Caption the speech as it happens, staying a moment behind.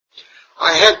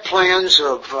I had plans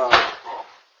of,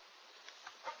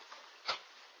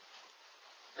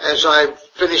 as I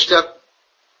finished up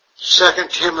 2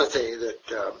 Timothy,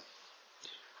 that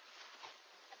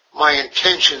my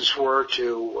intentions were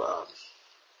to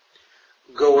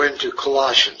go into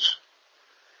Colossians.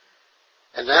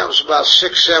 And that was about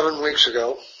 6-7 weeks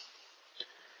ago.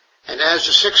 And as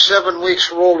the 6-7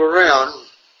 weeks rolled around,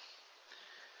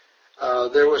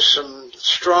 there was some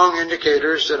strong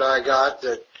indicators that I got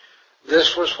that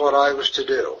this was what I was to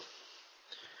do.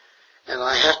 And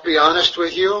I have to be honest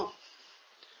with you,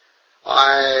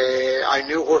 I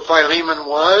knew where Philemon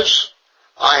was.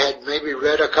 I had maybe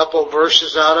read a couple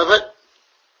verses out of it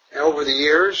over the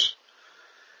years.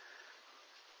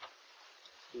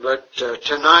 But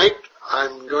tonight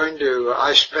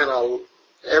I spent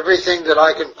everything that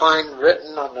I can find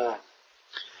written on the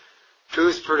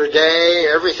Truth for Today,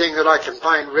 everything that I can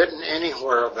find written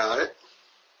anywhere about it.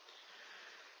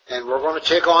 And we're going to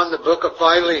take on the book of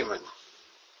Philemon.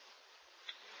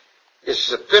 It's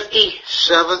the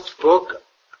 57th book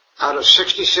out of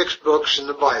 66 books in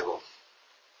the Bible.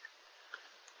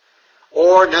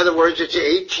 Or, in other words, it's the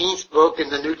 18th book in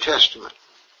the New Testament.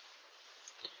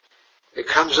 It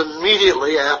comes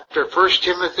immediately after 1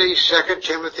 Timothy, 2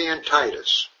 Timothy, and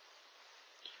Titus.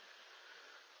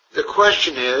 The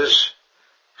question is,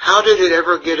 how did it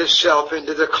ever get itself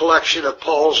into the collection of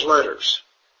Paul's letters?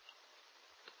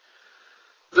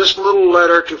 This little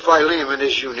letter to Philemon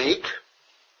is unique.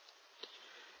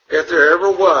 If there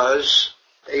ever was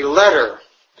a letter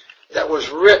that was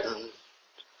written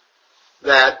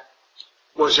that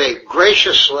was a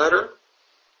gracious letter,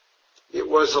 it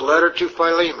was the letter to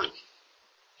Philemon.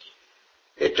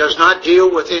 It does not deal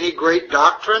with any great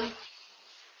doctrine,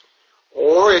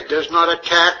 or it does not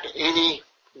attack any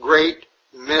great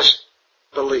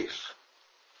misbelief.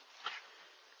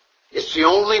 It's the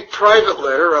only private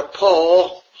letter of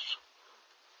Paul,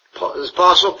 the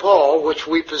Apostle Paul, which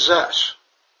we possess.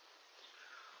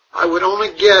 I would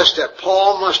only guess that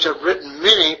Paul must have written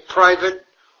many private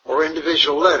or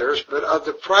individual letters, but of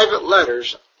the private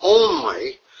letters,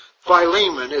 only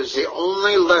Philemon is the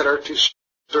only letter to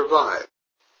survive.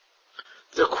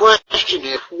 The question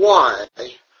is, why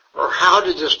or how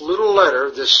did this little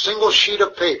letter, this single sheet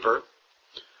of paper,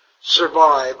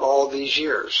 survive all these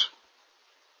years?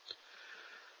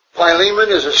 Philemon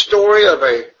is a story of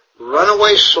a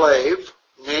runaway slave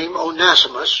named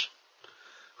Onesimus,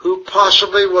 who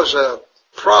possibly was a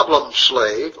problem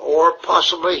slave, or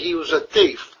possibly he was a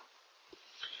thief.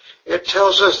 It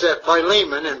tells us that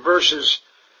Philemon, in verses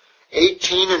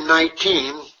 18 and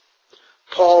 19,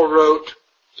 Paul wrote,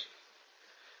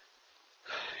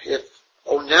 "If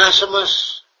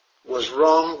Onesimus was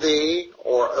wronged thee,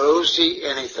 or owes thee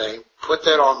anything, put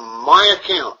that on my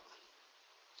account."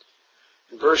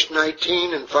 In verse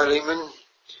 19 in Philemon,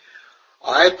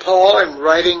 "I, Paul, am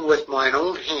writing with mine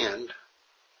own hand,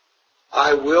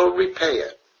 I will repay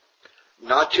it,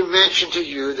 not to mention to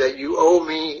you that you owe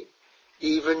me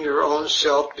even your own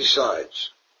self besides."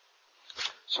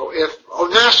 So if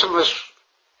Onesimus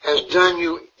has done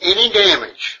you any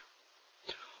damage,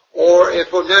 or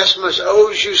if Onesimus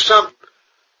owes you something,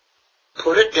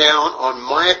 put it down on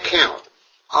my account.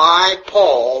 I,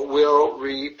 Paul, will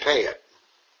repay it.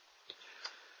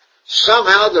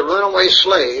 Somehow the runaway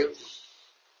slave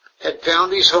had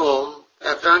found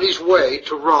his way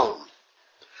to Rome.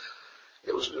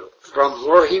 It was from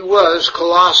where he was,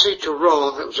 Colossae, to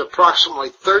Rome. It was approximately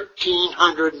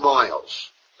 1,300 miles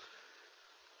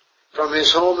from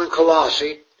his home in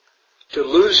Colossae to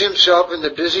lose himself in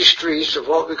the busy streets of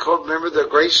what we call, remember, the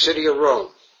great city of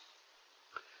Rome.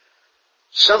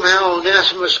 Somehow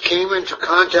Onesimus came into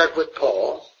contact with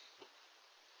Paul,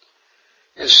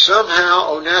 and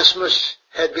somehow Onesimus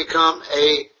had become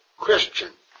a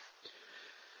Christian.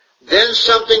 Then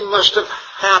something must have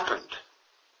happened.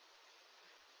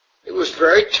 It was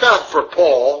very tough for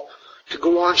Paul to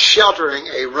go on sheltering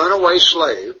a runaway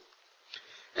slave,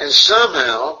 and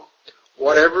somehow,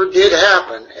 whatever did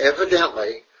happen,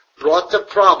 evidently, brought the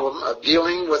problem of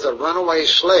dealing with a runaway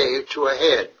slave to a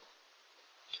head.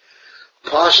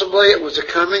 Possibly it was the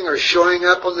coming or showing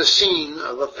up on the scene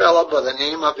of a fellow by the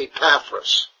name of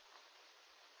Epaphras.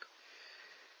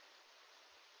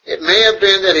 It may have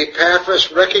been that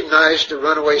Epaphras recognized the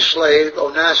runaway slave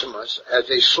Onesimus as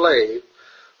a slave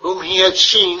whom he had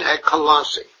seen at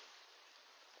Colossae.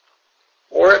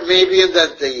 Or it may be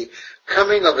that the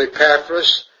coming of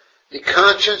Epaphras, the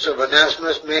conscience of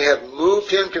Onesimus, may have moved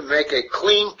him to make a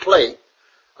clean plate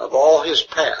of all his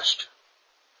past.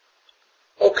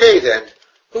 Okay then,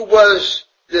 who was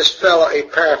this fellow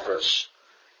Epaphras?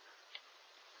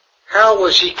 How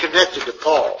was he connected to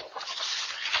Paul?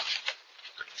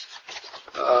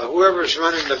 Whoever's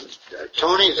running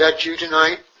Tony, is that you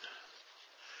tonight?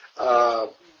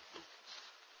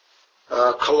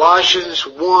 Colossians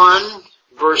 1,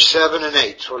 verse 7 and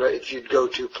 8. So if you'd go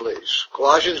to, please.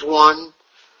 Colossians 1.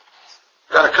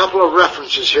 Got a couple of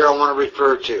references here I want to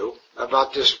refer to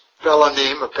about this fellow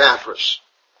named Epaphras.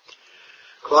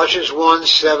 Colossians 1,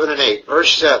 7 and 8.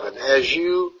 Verse 7. As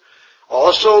you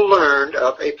also learned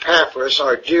of Epaphras,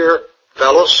 our dear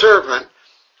fellow servant,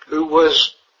 who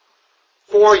was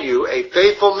for you a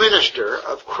faithful minister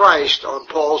of Christ on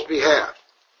Paul's behalf.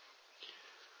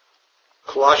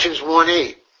 Colossians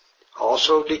 1:8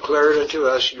 also declared unto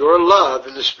us your love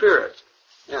in the Spirit.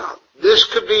 Now, this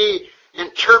could be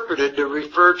interpreted to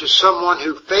refer to someone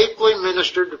who faithfully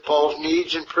ministered to Paul's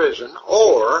needs in prison,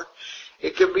 or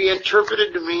it could be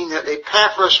interpreted to mean that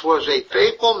Epaphras was a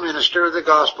faithful minister of the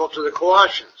gospel to the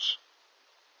Colossians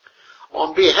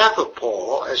on behalf of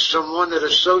Paul as someone that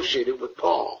associated with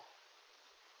Paul.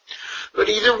 But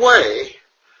either way,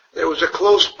 there was a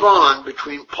close bond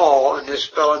between Paul and this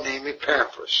fellow named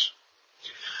Epaphras.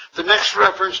 The next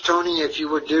reference, Tony, if you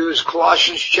would do, is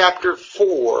Colossians chapter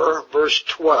 4, verse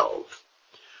 12.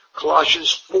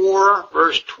 Colossians 4,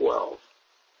 verse 12.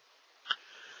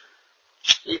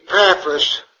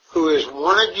 Epaphras, who is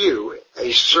one of you,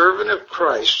 a servant of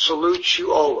Christ, salutes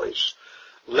you always,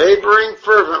 laboring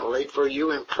fervently for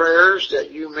you in prayers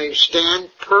that you may stand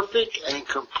perfect and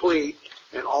complete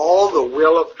in all the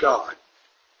will of God.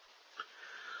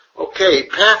 Okay,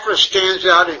 Epaphras stands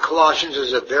out in Colossians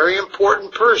as a very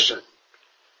important person.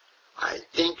 I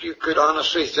think you could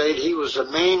honestly say that he was the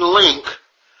main link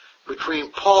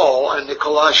between Paul and the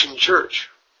Colossian church.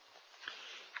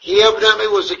 He evidently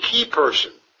was a key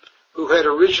person who had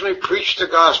originally preached the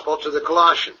gospel to the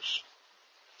Colossians.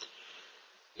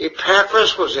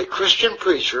 Epaphras was a Christian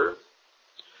preacher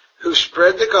who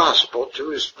spread the gospel to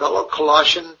his fellow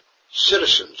Colossian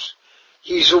citizens.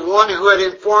 He's the one who had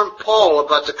informed Paul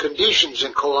about the conditions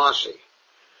in Colossae,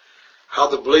 how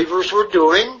the believers were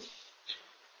doing,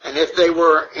 and if there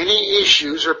were any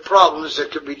issues or problems that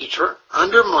could be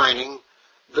undermining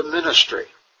the ministry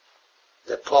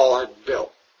that Paul had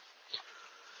built.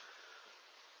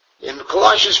 In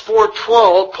Colossians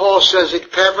 4:12, Paul says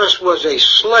Epaphras was a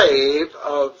slave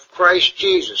of Christ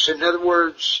Jesus. In other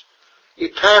words,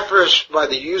 Epaphras, by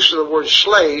the use of the word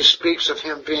slave, speaks of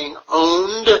him being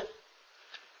owned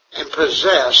and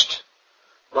possessed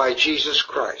by Jesus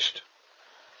Christ.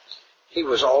 He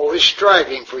was always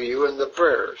striving for you in the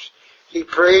prayers. He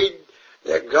prayed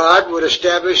that God would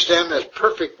establish them as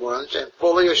perfect ones and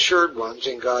fully assured ones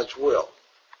in God's will.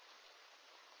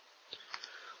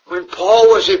 When Paul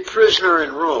was a prisoner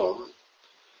in Rome,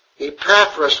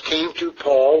 Epaphras came to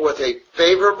Paul with a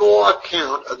favorable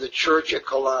account of the church at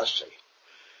Colossae.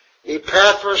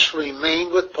 Epaphras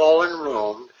remained with Paul in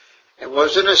Rome and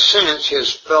was in a sense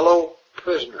his fellow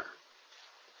prisoner.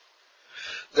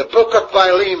 The book of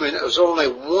Philemon is only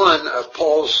one of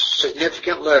Paul's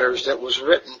significant letters that was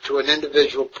written to an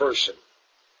individual person.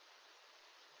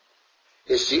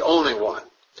 It's the only one.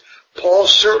 Paul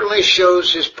certainly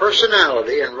shows his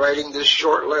personality in writing this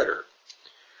short letter.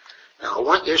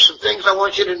 Now, there's some things I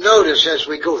want you to notice as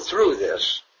we go through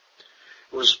this.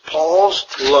 It was Paul's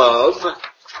love,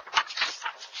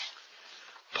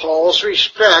 Paul's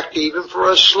respect even for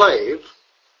a slave,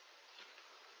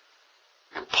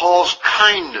 and Paul's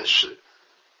kindness.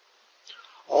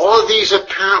 All of these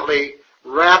apparently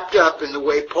wrapped up in the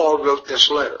way Paul wrote this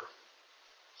letter,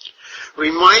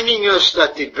 reminding us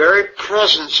that the very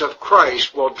presence of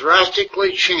Christ will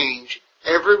drastically change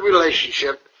every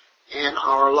relationship in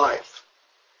our life.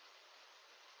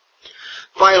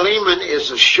 Philemon is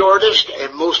the shortest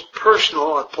and most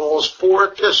personal of Paul's 4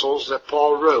 epistles that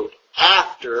Paul wrote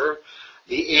after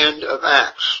the end of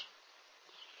Acts.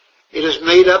 It is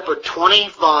made up of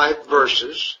 25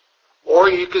 verses, or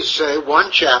you could say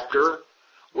one chapter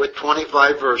with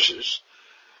 25 verses.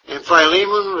 And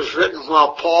Philemon was written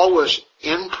while Paul was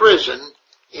in prison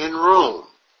in Rome.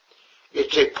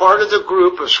 It's a part of the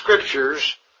group of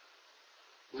scriptures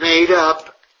made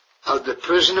up of the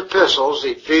prison epistles,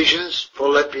 Ephesians,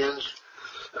 Philippians,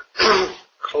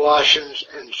 Colossians,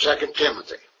 and 2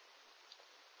 Timothy.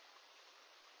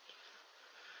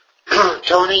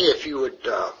 Tony, if you would,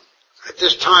 at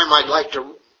this time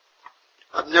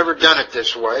I've never done it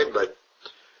this way, but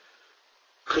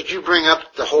could you bring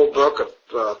up the whole book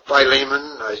of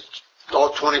Philemon,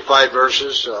 all 25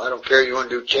 verses? I don't care if you want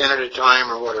to do 10 at a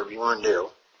time or whatever you want to do.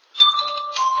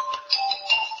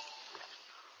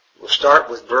 We'll start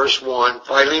with verse 1,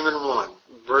 Philemon 1,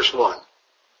 verse 1.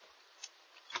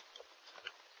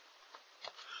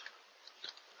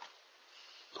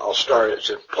 I'll start it. It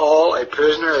says, Paul, a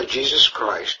prisoner of Jesus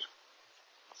Christ,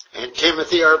 and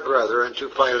Timothy, our brother, and to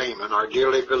Philemon, our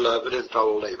dearly beloved and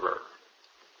fellow laborer.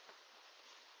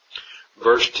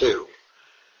 Verse 2.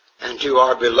 And to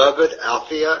our beloved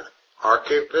Alphaea,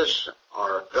 Archippus,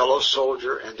 our fellow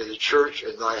soldier, and to the church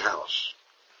in thy house.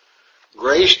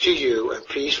 Grace to you and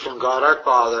peace from God our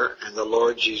Father and the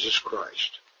Lord Jesus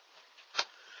Christ.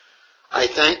 I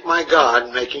thank my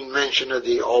God, making mention of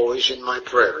thee always in my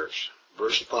prayers.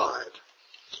 Verse 5.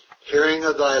 Hearing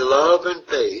of thy love and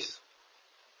faith,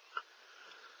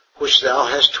 which thou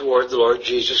hast toward the Lord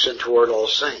Jesus and toward all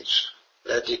saints,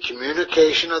 that the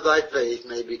communication of thy faith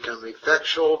may become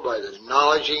effectual by the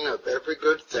acknowledging of every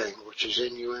good thing which is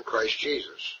in you in Christ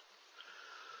Jesus.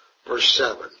 Verse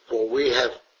 7. For we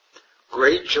have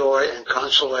great joy and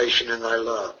consolation in thy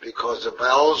love, because the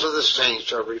bowels of the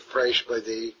saints are refreshed by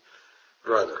thee,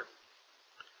 brother.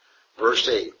 Verse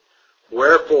 8.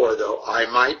 Wherefore, though I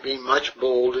might be much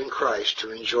bold in Christ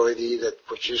to enjoy thee that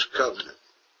which is covenant,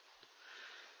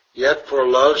 yet for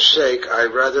love's sake I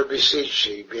rather beseech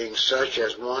thee, being such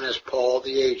as one as Paul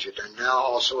the aged, and now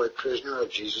also a prisoner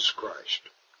of Jesus Christ.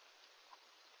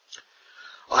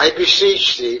 I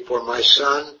beseech thee for my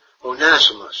son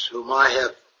Onesimus, whom I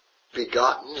have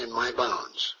begotten in my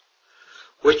bonds,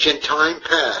 which in time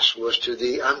past was to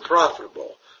thee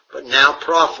unprofitable, but now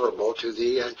profitable to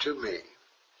thee and to me,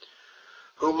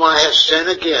 whom I have sent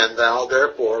again. Thou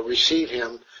therefore receive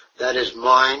him that is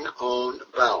mine own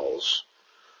bowels,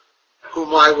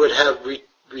 whom I would have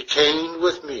retained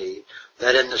with me,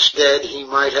 that in the stead he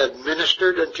might have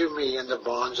ministered unto me in the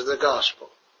bonds of the gospel.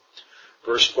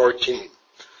 Verse 14.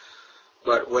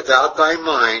 But without thy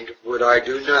mind would I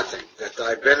do nothing, that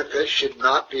thy benefit should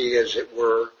not be as it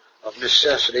were of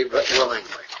necessity, but willingly.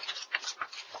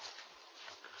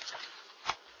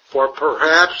 For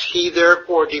perhaps he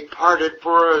therefore departed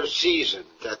for a season,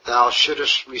 that thou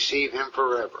shouldest receive him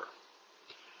forever.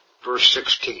 Verse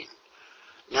 16.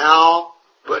 Now,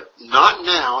 but not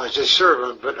now as a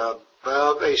servant, but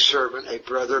above a servant, a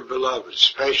brother beloved,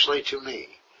 especially to me.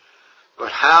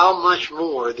 But how much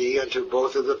more thee unto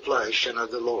both of the flesh and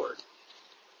of the Lord?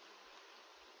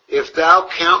 If thou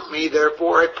count me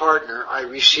therefore a partner, I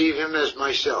receive him as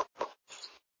myself.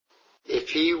 If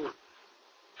he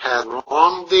hath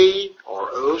wronged thee, or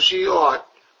owes thee aught,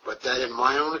 but that in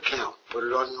my own account, put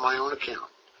it on my own account.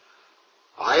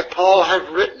 I, Paul, have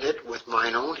written it with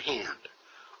mine own hand.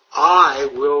 I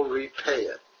will repay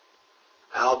it.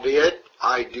 Albeit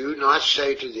I do not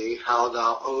say to thee how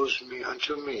thou owest me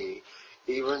unto me,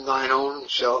 even thine own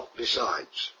self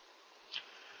besides.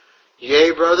 Yea,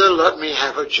 brother, let me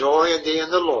have a joy in thee in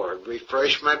the Lord.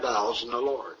 Refresh my bowels in the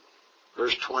Lord.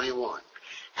 Verse 21.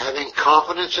 Having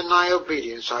confidence in thy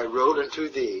obedience, I wrote unto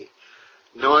thee,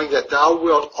 knowing that thou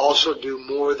wilt also do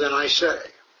more than I say.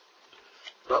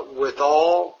 But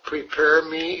withal prepare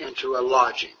me into a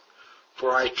lodging,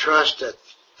 for I trust that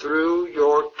through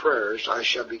your prayers I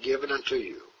shall be given unto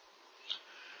you.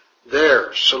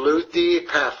 There salute thee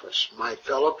Epaphras, my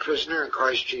fellow prisoner in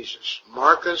Christ Jesus,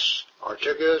 Marcus,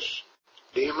 Archicus,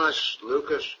 Demas,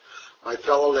 Lucas, my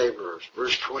fellow laborers.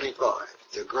 Verse 25.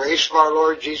 The grace of our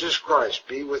Lord Jesus Christ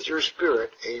be with your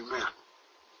spirit. Amen.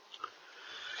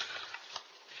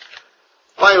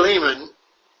 Philemon,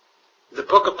 the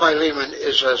book of Philemon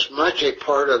is as much a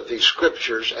part of the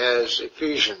scriptures as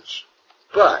Ephesians.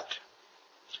 But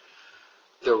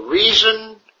the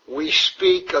reason we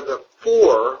speak of the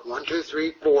 4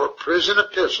 prison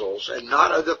epistles and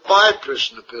not of the 5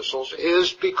 prison epistles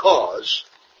is because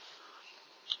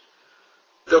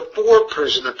the 4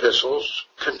 prison epistles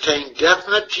contain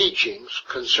definite teachings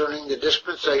concerning the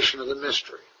dispensation of the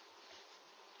mystery.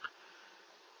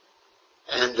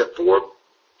 And the 4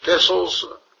 epistles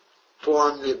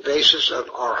form the basis of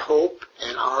our hope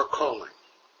and our calling.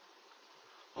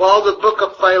 While the book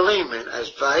of Philemon,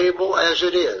 as valuable as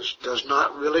it is, does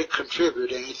not really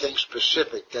contribute anything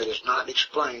specific that is not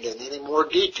explained in any more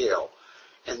detail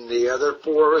in the other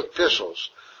 4 epistles,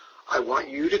 I want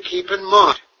you to keep in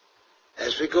mind,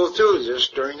 as we go through this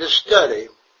during this study,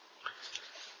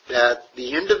 that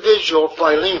the individual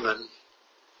Philemon,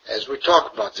 as we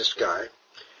talk about this guy,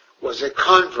 was a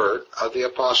convert of the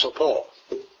Apostle Paul.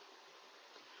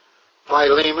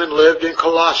 Philemon lived in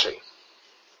Colossae.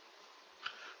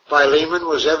 Philemon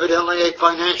was evidently a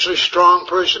financially strong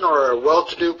person or a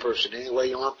well-to-do person, any way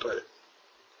you want to put it.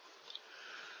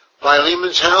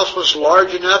 Philemon's house was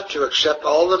large enough to accept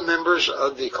all the members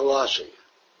of the Colossae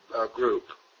group.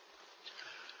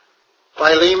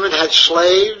 Philemon had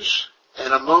slaves,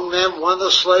 and among them one of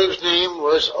the slaves' name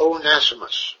was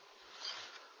Onesimus.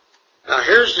 Now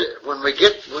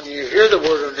when you hear the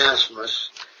word Onesimus,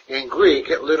 In Greek,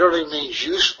 it literally means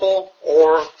useful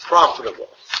or profitable.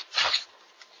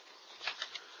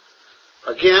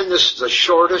 Again, this is the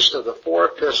shortest of the 4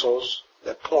 epistles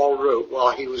that Paul wrote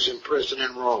while he was in prison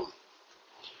in Rome.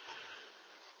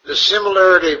 The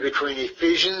similarity between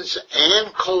Ephesians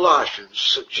and Colossians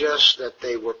suggests that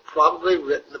they were probably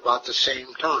written about the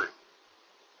same time.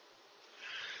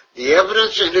 The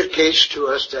evidence indicates to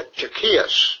us that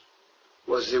Tychicus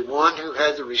was the one who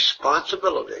had the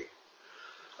responsibility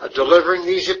of delivering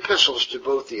these epistles to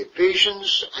both the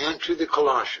Ephesians and to the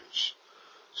Colossians.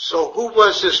 So who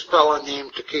was this fellow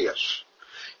named Tychicus?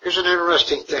 Here's an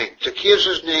interesting thing.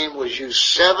 Tychicus' name was used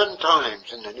 7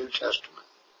 times in the New Testament.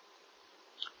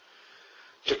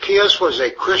 Tychicus was a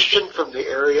Christian from the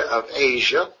area of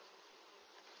Asia.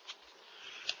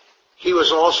 He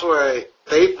was also a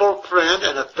faithful friend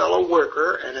and a fellow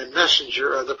worker and a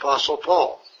messenger of the Apostle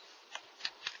Paul.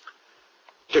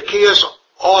 Tychicus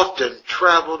often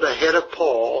traveled ahead of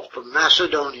Paul from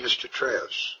Macedonia to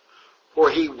Troas, where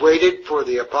he waited for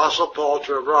the Apostle Paul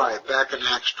to arrive back in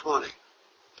Acts 20.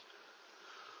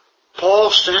 Paul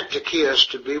sent Tychicus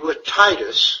to be with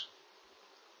Titus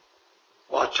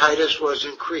while Titus was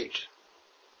in Crete.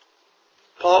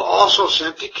 Paul also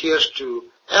sent Tychicus to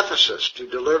Ephesus to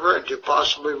deliver and to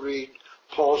possibly read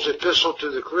Paul's epistle to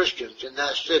the Christians in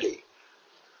that city,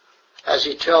 as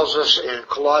he tells us in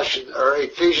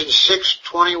Ephesians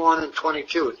 6:21 and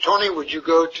 22. And Tony, would you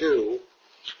go to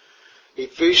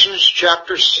Ephesians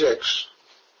chapter 6,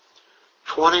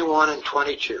 21 and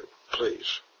 22,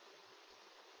 please?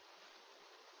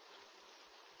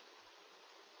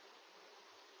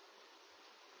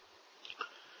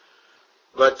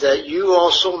 But that you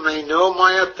also may know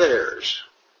my affairs,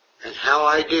 and how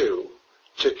I do,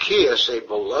 Tychicus, a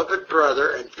beloved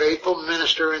brother and faithful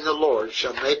minister in the Lord,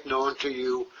 shall make known to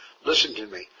you, listen to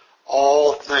me,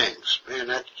 all things. Man,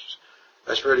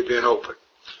 that's really being open.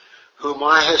 Whom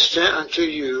I have sent unto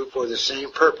you for the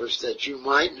same purpose, that you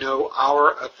might know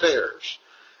our affairs,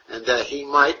 and that he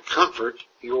might comfort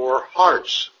your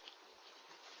hearts.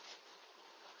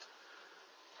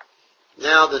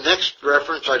 Now, the next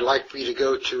reference I'd like for you to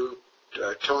go to,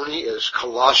 Tony, is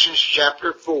Colossians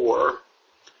chapter 4,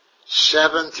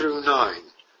 7 through 9.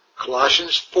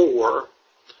 Colossians 4,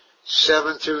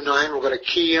 7 through 9. We're going to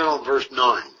key in on verse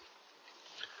 9.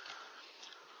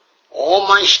 All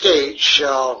my state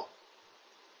shall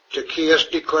Tychicus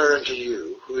declare unto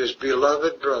you, who is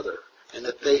beloved brother and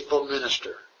a faithful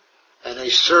minister, and a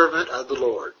servant of the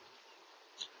Lord.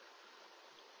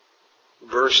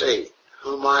 Verse 8.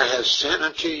 Whom I have sent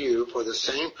unto you for the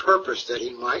same purpose, that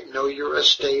he might know your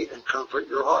estate and comfort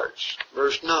your hearts.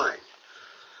 Verse 9.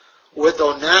 With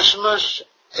Onesimus,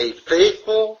 a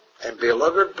faithful and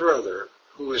beloved brother,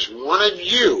 who is one of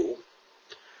you,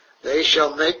 they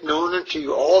shall make known unto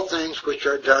you all things which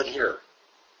are done here.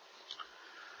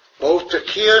 Both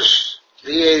Tychicus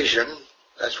the Asian,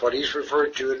 that's what he's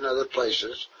referred to in other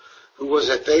places, who was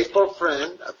a faithful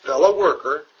friend, a fellow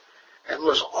worker, and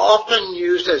was often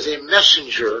used as a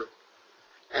messenger,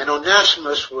 and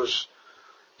Onesimus was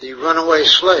the runaway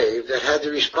slave that had the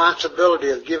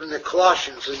responsibility of giving the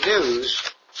Colossians the news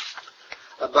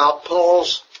about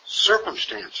Paul's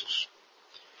circumstances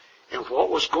and what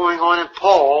was going on in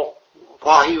Paul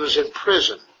while he was in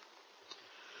prison.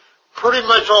 Pretty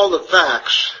much all the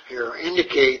facts here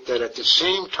indicate that at the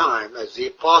same time as the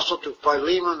epistle to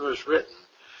Philemon was written,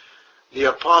 the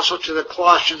epistle to the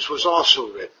Colossians was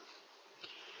also written.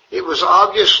 It was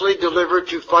obviously delivered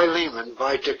to Philemon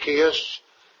by Tychicus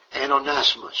and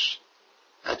Onesimus.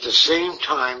 At the same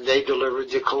time, they delivered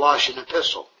the Colossian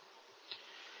epistle.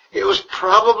 It was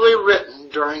probably written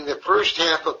during the first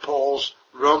half of Paul's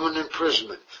Roman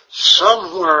imprisonment,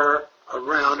 somewhere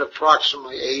around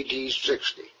approximately AD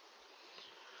 60.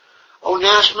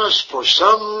 Onesimus, for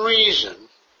some reason,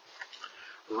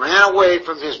 ran away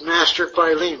from his master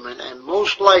Philemon, and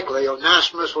most likely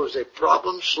Onesimus was a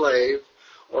problem slave,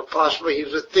 or possibly he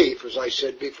was a thief, as I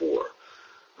said before,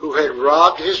 who had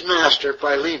robbed his master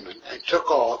Philemon and took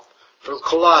off from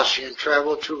Colossae and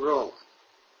traveled to Rome,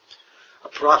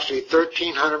 approximately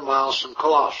 1,300 miles from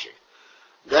Colossae.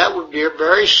 That would be a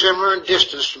very similar in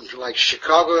distance from like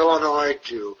Chicago, Illinois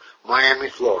to Miami,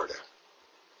 Florida.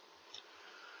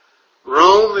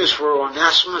 Rome is where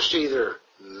Onesimus either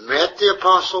met the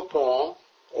Apostle Paul,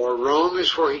 or Rome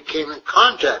is where he came in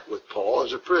contact with Paul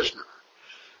as a prisoner,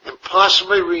 and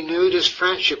possibly renewed his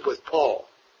friendship with Paul.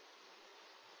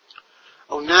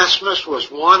 Onesimus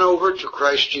was won over to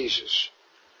Christ Jesus.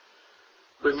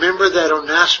 Remember that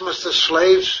Onesimus, the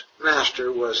slave's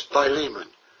master, was Philemon,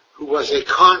 who was a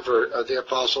convert of the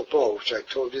Apostle Paul, which I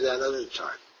told you that other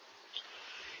time.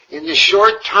 In the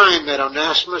short time that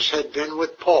Onesimus had been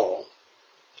with Paul,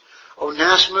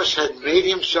 Onesimus had made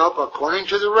himself, according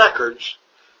to the records,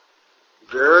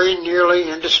 very nearly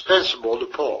indispensable to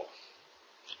Paul.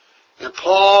 And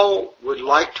Paul would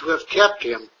like to have kept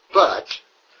him, but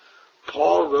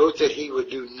Paul wrote that he would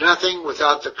do nothing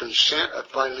without the consent of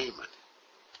Philemon,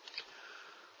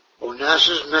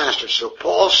 Onesimus' master. So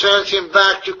Paul sent him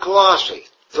back to Colossae,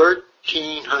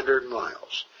 1,300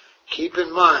 miles. Keep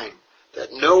in mind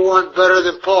that no one better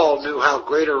than Paul knew how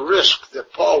great a risk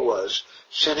that Paul was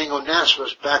sending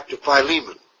Onesimus back to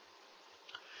Philemon.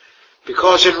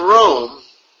 Because in Rome,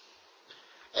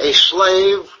 a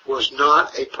slave was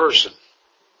not a person.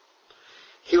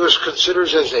 He was considered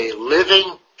as a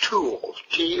living tool,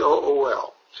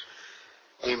 T-O-O-L,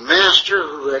 a master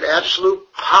who had absolute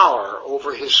power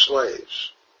over his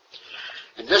slaves.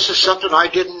 And this is something I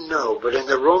didn't know, but in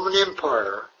the Roman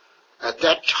Empire, at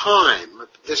that time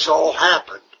this all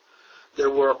happened, there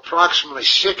were approximately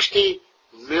 60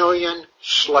 million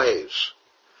slaves,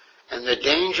 and the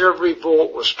danger of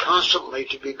revolt was constantly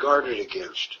to be guarded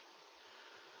against.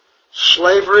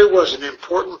 Slavery was an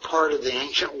important part of the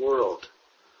ancient world.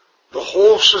 The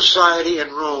whole society in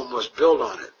Rome was built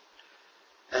on it.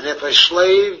 And if a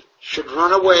slave should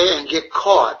run away and get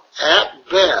caught, at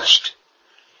best,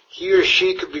 he or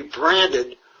she could be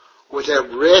branded with a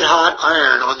red-hot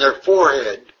iron on their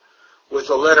forehead with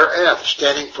the letter F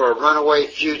standing for a runaway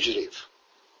fugitive.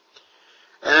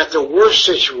 And at the worst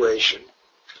situation,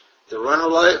 the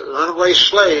runaway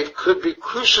slave could be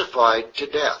crucified to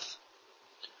death.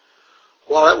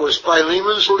 While it was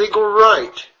Philemon's legal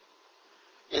right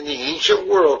in the ancient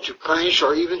world to punish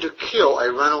or even to kill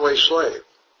a runaway slave,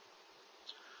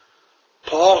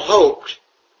 Paul hoped,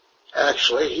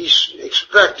 actually, he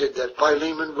expected that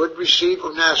Philemon would receive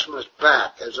Onesimus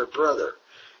back as a brother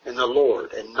in the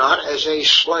Lord and not as a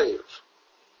slave.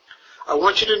 I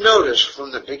want you to notice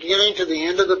from the beginning to the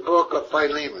end of the book of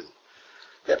Philemon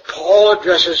that Paul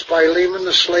addresses Philemon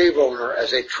the slave owner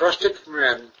as a trusted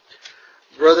friend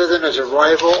rather than as a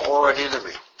rival or an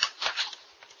enemy.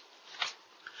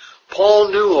 Paul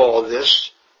knew all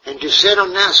this, and to send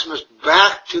Onesimus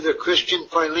back to the Christian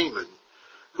Philemon,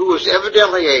 who was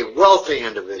evidently a wealthy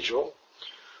individual,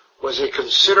 was a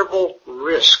considerable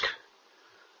risk.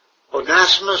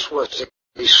 Onesimus was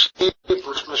a slave,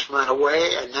 Onesimus ran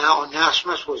away, and now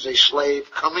Onesimus was a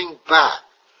slave coming back.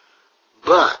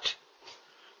 But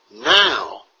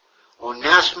now,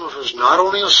 Onesimus was not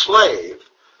only a slave,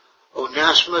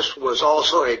 Onesimus was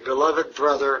also a beloved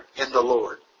brother in the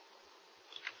Lord.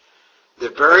 The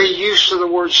very use of the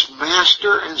words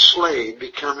master and slave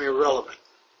become irrelevant.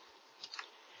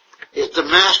 If the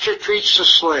master treats the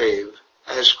slave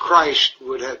as Christ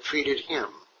would have treated him,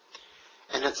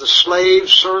 and if the slave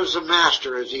serves the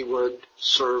master as he would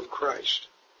serve Christ,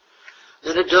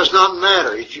 then it does not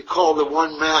matter if you call the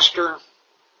one master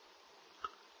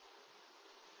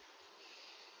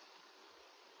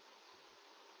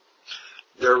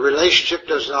their relationship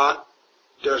does not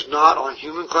on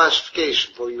human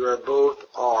classification, for you are both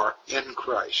are in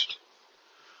Christ.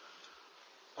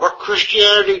 What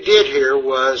Christianity did here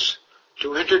was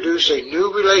to introduce a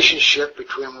new relationship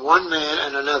between one man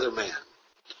and another man,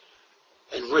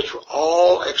 in which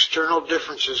all external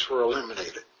differences were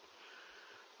eliminated.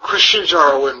 Christians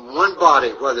are in one body,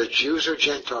 whether Jews or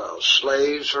Gentiles,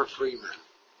 slaves or free men.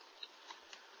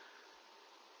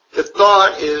 The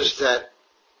thought is that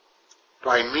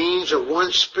by means of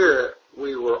one Spirit,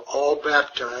 we were all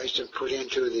baptized and put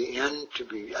into the end to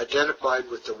be identified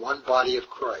with the one body of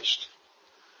Christ.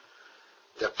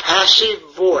 The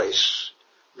passive voice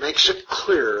makes it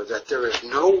clear that there is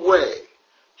no way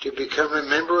to become a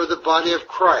member of the body of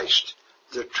Christ,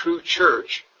 the true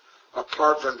church,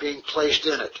 apart from being placed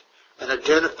in it and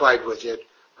identified with it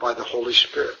by the Holy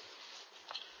Spirit.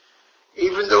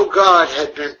 Even though God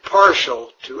had been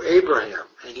partial to Abraham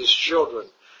and his children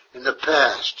in the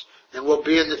past and will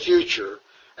be in the future,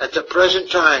 at the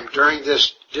present time during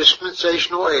this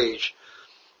dispensational age,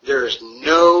 there is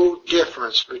no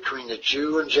difference between the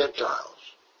Jew and Gentiles.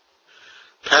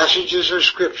 Passages of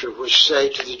Scripture which say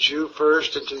to the Jew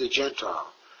first and to the Gentile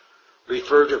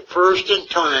refer to first in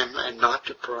time and not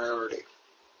to priority.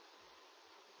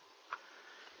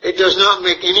 It does not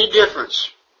make any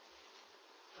difference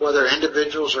whether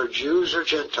individuals are Jews or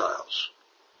Gentiles,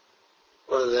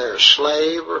 whether they are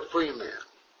slave or free man.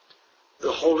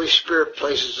 The Holy Spirit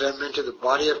places them into the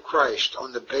body of Christ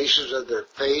on the basis of their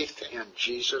faith in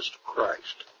Jesus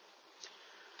Christ.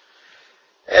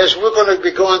 As we're going to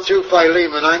be going through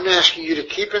Philemon, I'm asking you to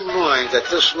keep in mind that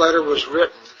this letter was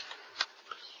written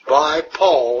by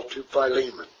Paul to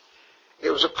Philemon.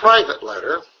 It was a private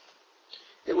letter.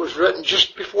 It was written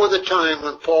just before the time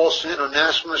when Paul sent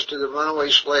Onesimus to the runaway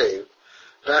slave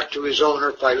back to his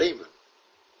owner Philemon.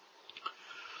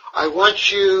 I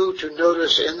want you to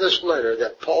notice in this letter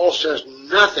that Paul says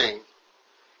nothing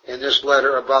in this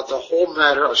letter about the whole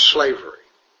matter of slavery.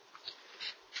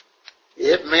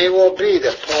 It may well be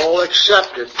that Paul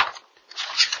accepted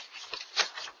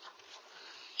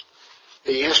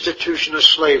the institution of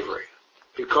slavery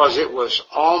because it was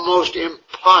almost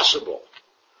impossible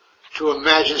to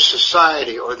imagine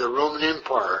society or the Roman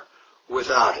Empire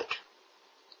without it.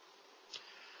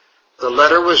 The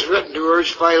letter was written to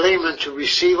urge Philemon to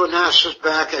receive Onesimus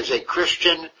back as a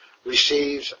Christian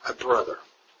receives a brother.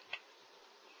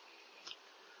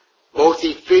 Both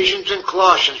Ephesians and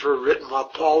Colossians were written while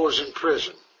Paul was in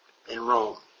prison in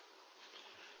Rome.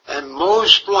 And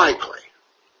most likely,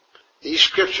 these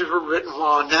scriptures were written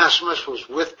while Onesimus was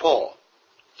with Paul.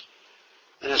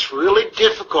 And it's really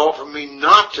difficult for me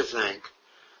not to think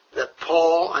that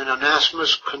Paul and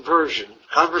Onesimus'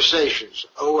 conversations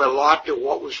owe a lot to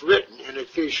what was written in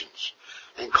Ephesians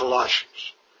and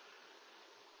Colossians.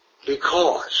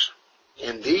 Because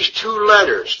in these two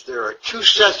letters, there are two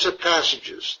sets of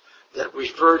passages that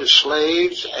refer to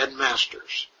slaves and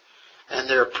masters. And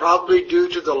they're probably due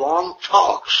to the long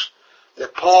talks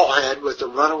that Paul had with the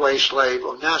runaway slave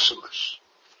Onesimus.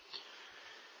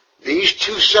 These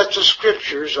two sets of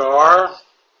scriptures are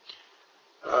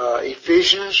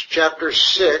Ephesians chapter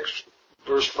 6,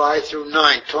 verse 5 through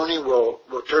 9. Tony will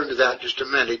turn to that in just a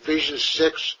minute. Ephesians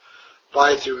 6,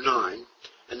 5 through 9.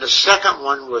 And the second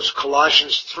one was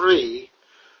Colossians 3,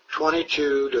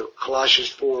 22 to Colossians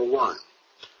 4, 1.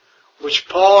 Which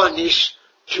Paul in these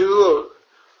two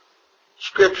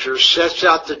scriptures sets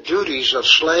out the duties of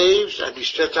slaves and he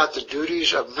sets out the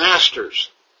duties of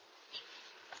masters.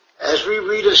 As we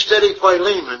read and study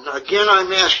Philemon, again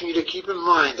I'm asking you to keep in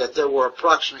mind that there were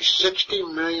approximately 60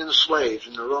 million slaves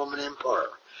in the Roman Empire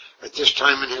at this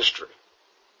time in history.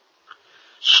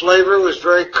 Slavery was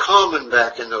very common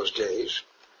back in those days.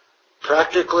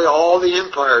 Practically all the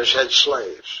empires had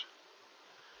slaves.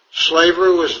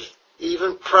 Slavery was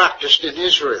even practiced in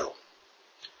Israel.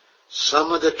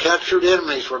 Some of the captured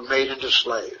enemies were made into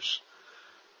slaves.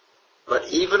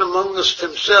 But even among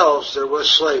themselves there was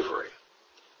slavery.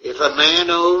 If a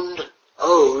man owed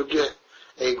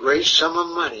a great sum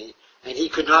of money and he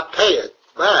could not pay it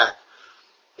back,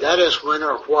 that is when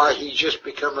or why he just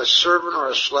became a servant or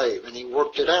a slave, and he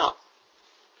worked it out.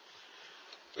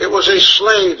 It was a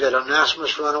slave that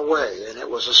Onesimus ran away, and it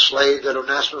was a slave that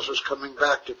Onesimus was coming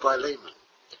back to Philemon.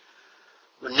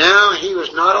 But now he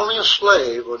was not only a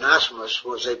slave, Onesimus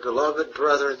was a beloved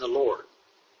brother in the Lord.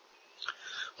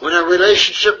 When a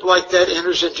relationship like that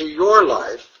enters into your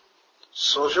life,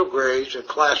 social grades and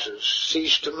classes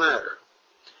cease to matter,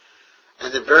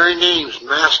 and the very names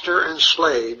master and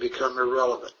slave become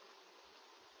irrelevant.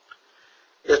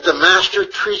 If the master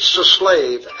treats the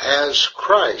slave as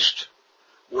Christ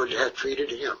would have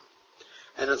treated him,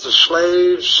 and if the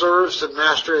slave serves the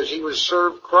master as he would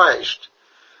serve Christ,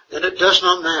 then it does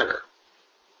not matter.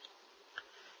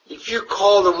 If you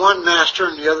call the one master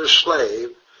and the other slave,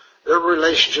 their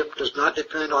relationship does not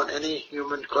depend on any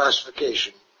human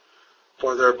classification,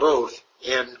 for they're both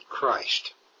in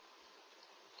Christ.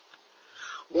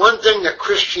 One thing that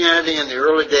Christianity in the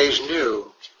early days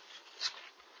knew,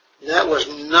 that was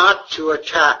not to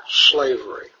attack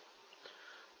slavery.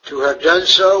 To have done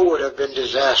so would have been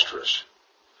disastrous.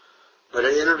 But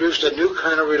it introduced a new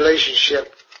kind of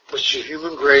relationship which the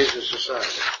human grades of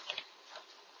society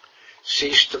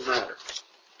ceased to matter.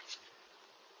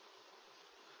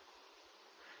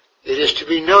 It is to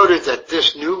be noted that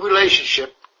this new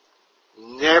relationship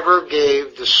never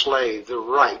gave the slave the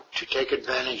right to take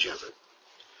advantage of it.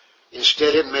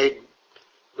 Instead, it made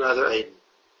rather a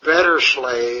better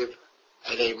slave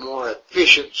and a more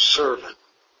efficient servant.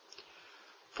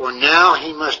 For now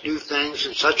he must do things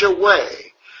in such a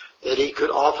way that he could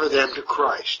offer them to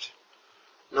Christ.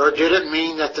 Nor did it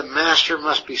mean that the master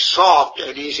must be soft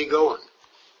and easygoing.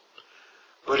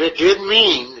 But it did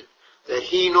mean that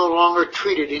he no longer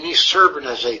treated any servant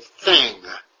as a thing,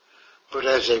 but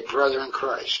as a brother in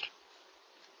Christ.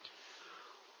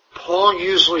 Paul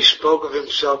usually spoke of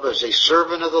himself as a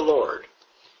servant of the Lord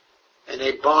and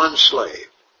a bond slave.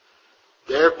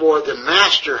 Therefore, the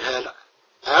master had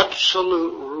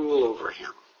absolute rule over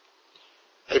him.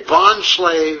 A bond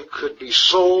slave could be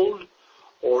sold,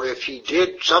 or if he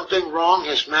did something wrong,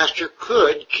 his master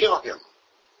could kill him.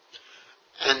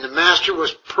 And the master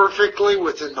was perfectly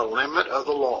within the limit of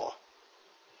the law.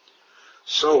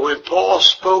 So when Paul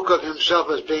spoke of himself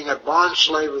as being a bond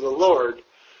slave of the Lord,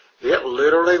 it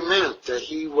literally meant that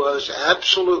he was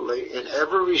absolutely, in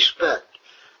every respect,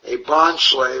 a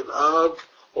bondslave of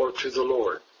or to the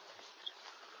Lord.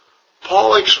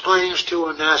 Paul explains to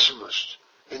Onesimus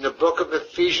in the book of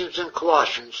Ephesians and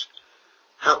Colossians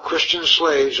how Christian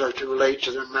slaves are to relate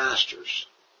to their masters.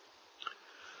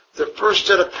 The first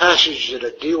set of passages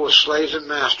that deal with slaves and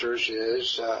masters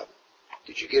is,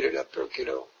 did you get it up there,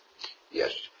 kiddo?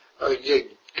 Yes. Oh, you did.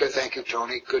 Good, thank you,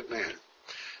 Tony. Good man.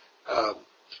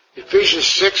 Ephesians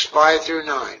 6, 5 through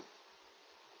 9.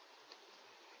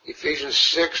 Ephesians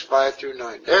 6, 5 through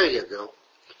 9. There you go.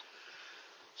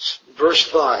 Verse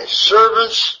 5.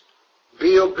 Servants,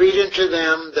 be obedient to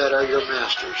them that are your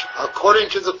masters, according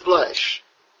to the flesh.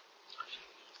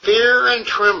 Fear and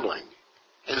trembling,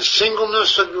 and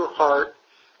singleness of your heart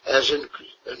as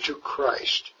unto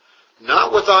Christ,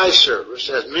 not with eye service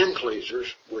as men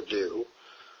pleasers would do,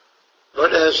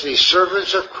 but as the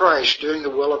servants of Christ doing the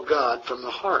will of God from the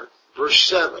heart. Verse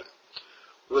 7,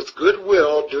 with good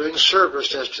will doing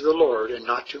service as to the Lord and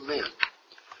not to men,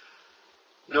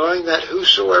 knowing that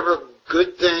whosoever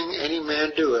good thing any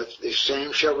man doeth, the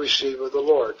same shall receive of the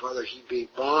Lord, whether he be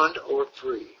bond or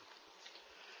free.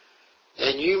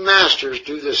 And you masters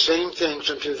do the same things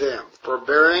unto them,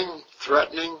 forbearing,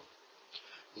 threatening,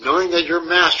 knowing that your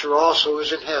master also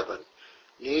is in heaven,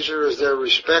 neither is there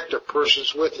respect of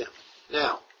persons with him.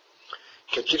 Now,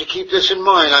 I want you to keep this in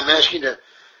mind. I'm asking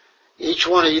each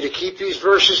one of you to keep these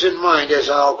verses in mind as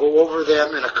I'll go over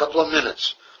them in a couple of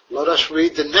minutes. Let us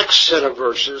read the next set of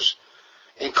verses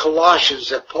in Colossians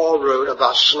that Paul wrote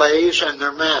about slaves and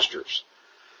their masters.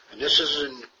 And this is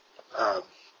in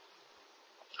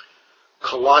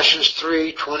Colossians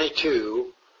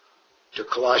 3:22 to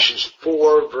Colossians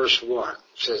 4, verse 1. It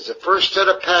says the first set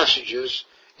of passages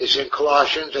is in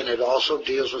Colossians, and it also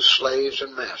deals with slaves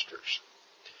and masters.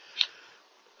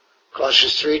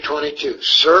 Colossians 3:22.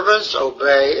 Servants,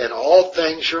 obey in all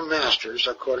things your masters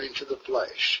according to the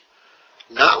flesh,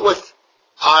 not with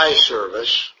eye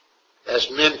service as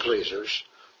men pleasers,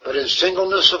 but in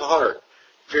singleness of heart,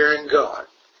 fearing God.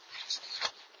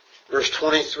 Verse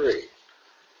 23.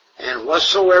 And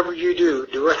whatsoever you do,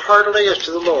 do it heartily as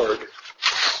to the Lord,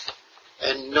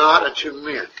 and not unto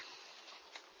men.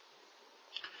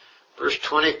 Verse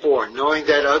 24. Knowing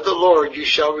that of the Lord you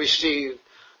shall receive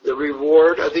the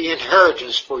reward of the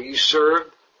inheritance, for you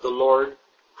serve the Lord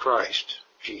Christ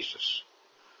Jesus.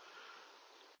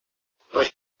 But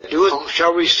he that doeth wrong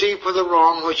shall receive for the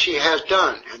wrong which he has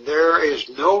done, and there is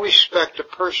no respect of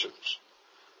persons.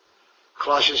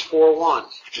 Colossians 4:1,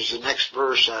 which is the next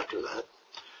verse after that.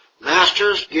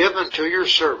 Masters, give unto your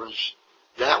servants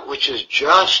that which is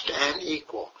just and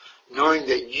equal, knowing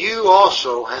that you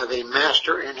also have a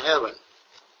master in heaven.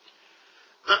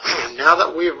 Now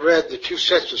that we have read the two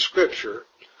sets of Scripture,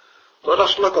 let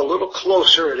us look a little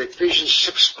closer at Ephesians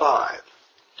 6:5.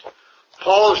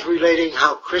 Paul is relating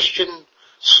how Christian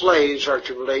slaves are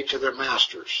to relate to their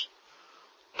masters.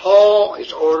 Paul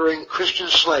is ordering Christian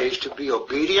slaves to be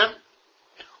obedient,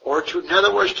 or in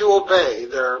other words, to obey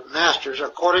their masters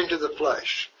according to the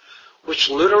flesh, which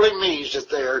literally means that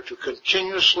they are to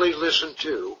continuously listen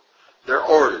to their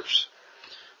orders.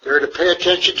 They are to pay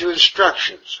attention to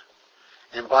instructions,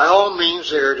 and by all means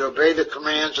they are to obey the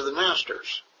commands of the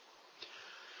masters.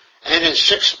 And in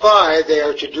 6:5 they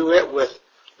are to do it with,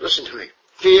 listen to me,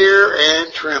 fear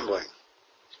and trembling.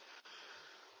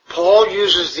 Paul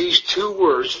uses these two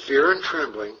words, fear and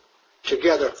trembling,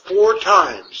 together 4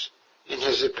 times in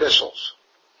his epistles.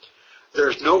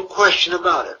 There's no question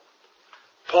about it.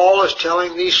 Paul is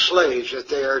telling these slaves that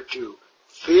they are to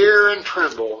fear and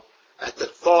tremble at the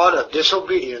thought of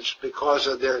disobedience because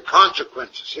of their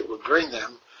consequences it would bring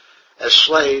them as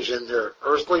slaves and their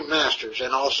earthly masters,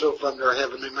 and also from their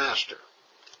heavenly master.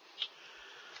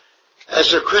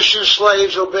 As the Christian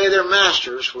slaves obey their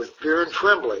masters with fear and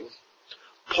trembling,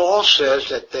 Paul says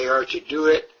that they are to do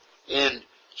it in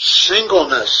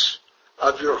singleness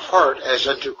of your heart as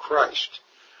unto Christ.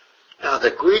 Now,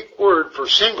 the Greek word for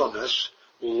singleness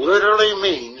literally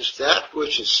means that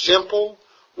which is simple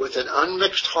with an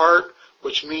unmixed heart,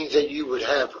 which means that you would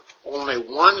have only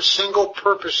one single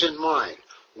purpose in mind,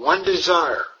 one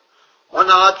desire, one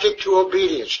object to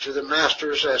obedience to the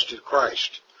masters as to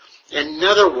Christ. In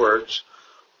other words,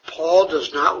 Paul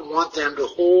does not want them to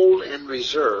hold in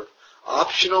reserve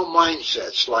optional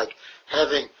mindsets like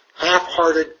having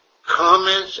half-hearted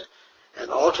comments and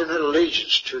alternate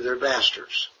allegiance to their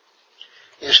masters.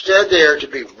 Instead, they are to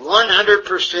be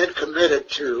 100% committed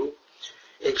to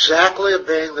exactly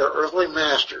obeying their earthly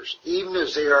masters, even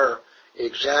as they are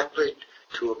exactly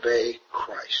to obey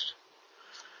Christ.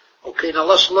 Okay, now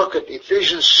let's look at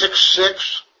Ephesians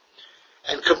 6:6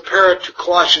 and compare it to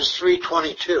Colossians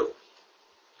 3:22.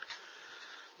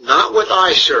 Not with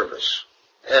eye service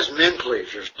as men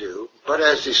pleasers do, but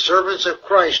as the servants of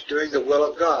Christ doing the will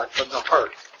of God from the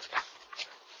heart.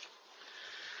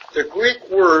 The Greek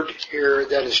word here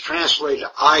that is translated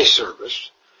eye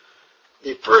service,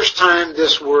 the first time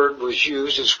this word was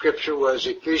used in Scripture was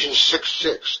Ephesians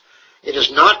 6:6. It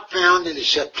is not found in the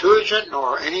Septuagint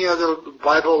nor any other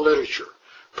Bible literature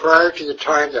prior to the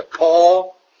time that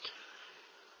Paul's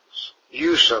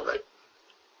use of it.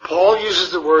 Paul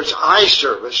uses the words eye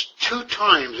service 2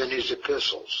 times in his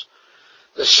epistles.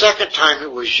 The second time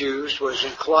it was used was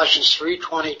in Colossians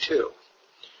 3:22. It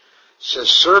says,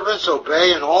 servants,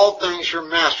 obey in all things your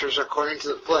masters according to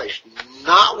the flesh,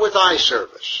 not with eye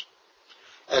service,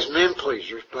 as men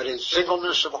pleasers, but in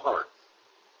singleness of heart,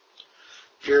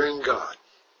 fearing God.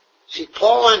 See,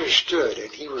 Paul understood,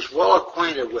 and he was well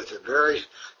acquainted with it, very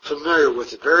familiar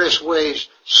with the various ways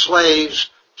slaves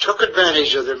took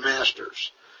advantage of their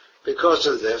masters. Because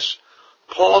of this,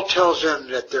 Paul tells them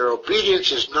that their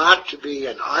obedience is not to be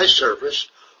in eye service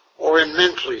or in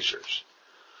men pleasers.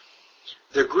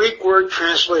 The Greek word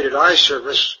translated eye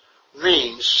service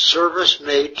means service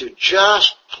made to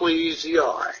just please the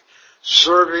eye,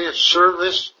 serving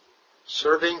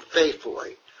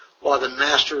faithfully while the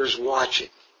master is watching.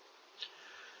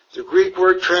 The Greek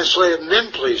word translated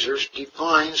men pleasers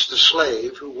defines the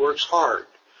slave who works hard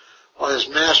while his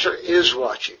master is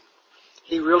watching.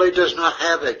 He really does not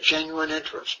have a genuine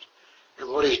interest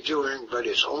in what he's doing, but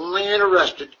is only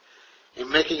interested in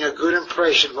making a good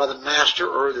impression while the master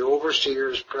or the overseer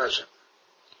is present.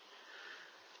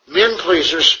 Men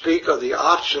pleasers speak of the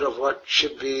opposite of what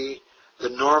should be the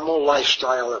normal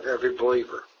lifestyle of every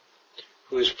believer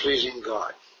who is pleasing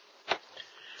God.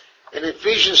 In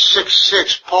Ephesians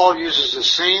 6:6, Paul uses the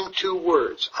same 2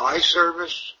 words, eye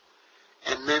service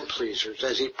and men pleasers,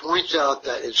 as he points out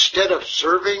that instead of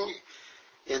serving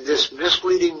in this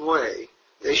misleading way,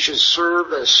 they should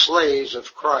serve as slaves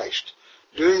of Christ,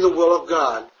 doing the will of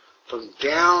God from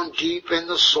down deep in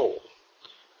the soul.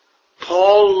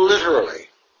 Paul literally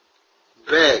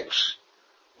begs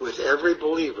with every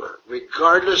believer,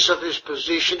 regardless of his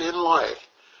position in life,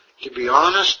 to be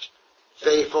honest,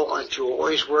 faithful, and to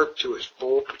always work to his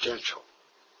full potential.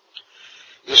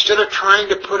 Instead of trying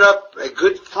to put up a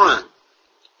good front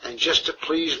and just to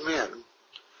please men,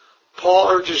 Paul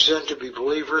urges them to be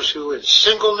believers who in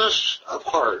singleness of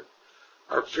heart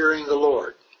are fearing the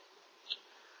Lord.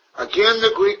 Again,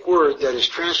 the Greek word that is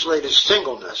translated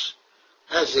singleness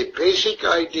has the basic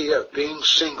idea of being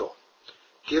single,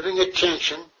 giving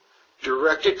attention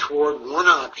directed toward one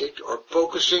object or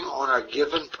focusing on a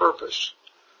given purpose.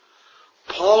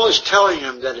 Paul is telling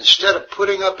them that instead of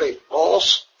putting up a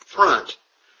false front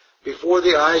before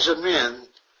the eyes of men,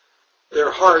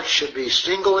 their hearts should be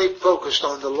singly focused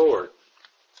on the Lord.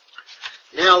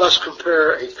 Now let's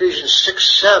compare Ephesians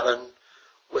 6:7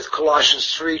 with Colossians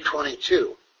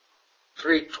 3:23.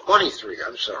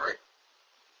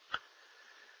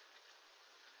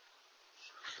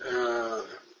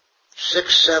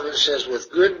 6:7 says, with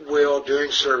good will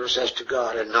doing service as to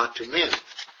God and not to men.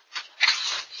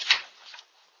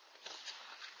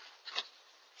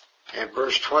 And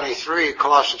verse 23,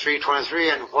 Colossians 3:23,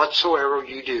 and whatsoever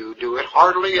you do, do it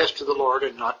heartily as to the Lord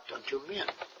and not unto men.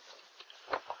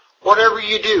 Whatever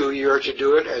you do, you are to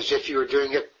do it as if you were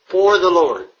doing it for the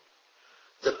Lord.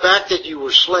 The fact that you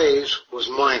were slaves was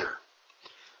minor.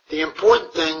 The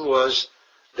important thing was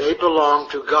they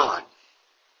belonged to God.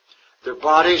 Their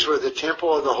bodies were the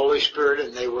temple of the Holy Spirit,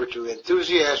 and they were to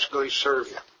enthusiastically serve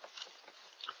Him.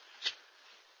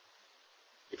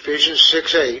 Ephesians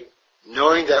 6:8,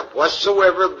 knowing that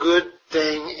whatsoever good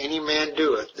thing any man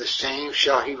doeth, the same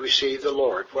shall he receive the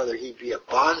Lord, whether he be a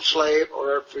bondslave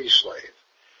or a free slave.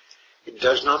 It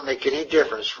does not make any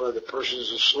difference whether the person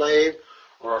is a slave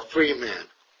or a free man.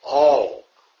 All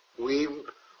we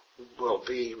will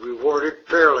be rewarded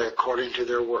fairly according to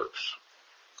their works.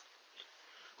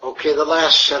 Okay, the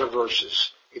last set of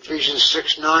verses. Ephesians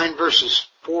 6:9 verses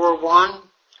 4:1,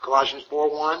 Colossians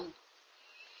 4:1.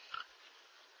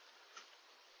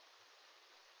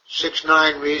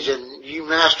 6:9 reads, and you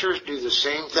masters do the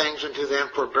same things unto them,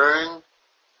 forbearing,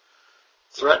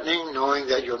 threatening, knowing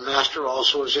that your master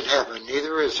also is in heaven.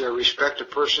 Neither is there respect of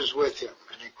persons with him.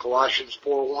 And in Colossians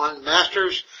 4:1,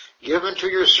 masters, give unto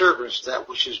your servants that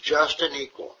which is just and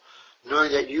equal,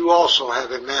 knowing that you also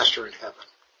have a master in heaven.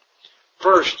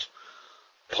 First,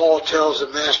 Paul tells the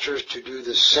masters to do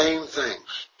the same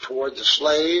things toward the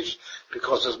slaves,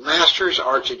 because the masters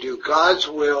are to do God's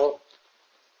will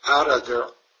out of their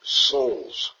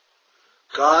souls.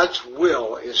 God's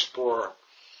will is for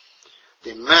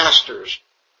the masters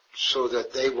so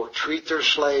that they will treat their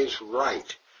slaves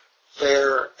right,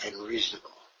 fair, and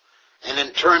reasonable. And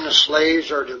in turn, the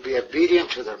slaves are to be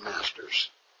obedient to their masters.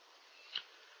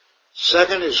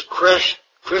 Second is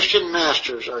Christian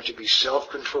masters are to be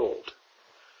self-controlled.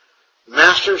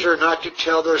 Masters are not to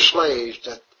tell their slaves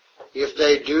that if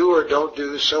they do or don't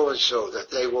do so and so, that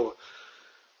they will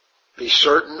be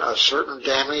certain of certain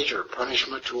damage or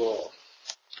punishment to all.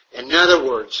 In other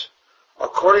words,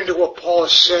 according to what Paul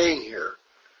is saying here,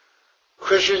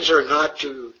 Christians are not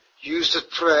to use the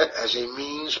threat as a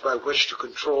means by which to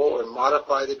control or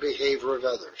modify the behavior of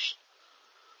others.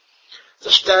 The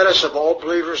status of all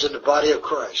believers in the body of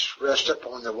Christ rests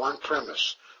upon the one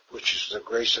premise, which is the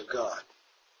grace of God.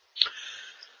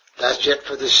 That's it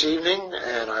for this evening,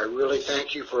 and I really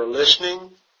thank you for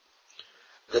listening.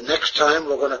 The next time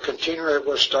we're going to continue.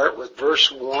 We'll start with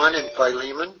verse 1 in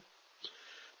Philemon.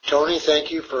 Tony, thank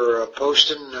you for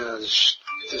posting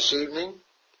this evening.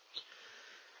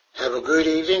 Have a good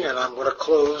evening, and I'm going to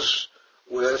close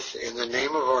with, in the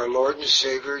name of our Lord and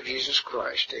Savior, Jesus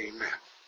Christ, amen.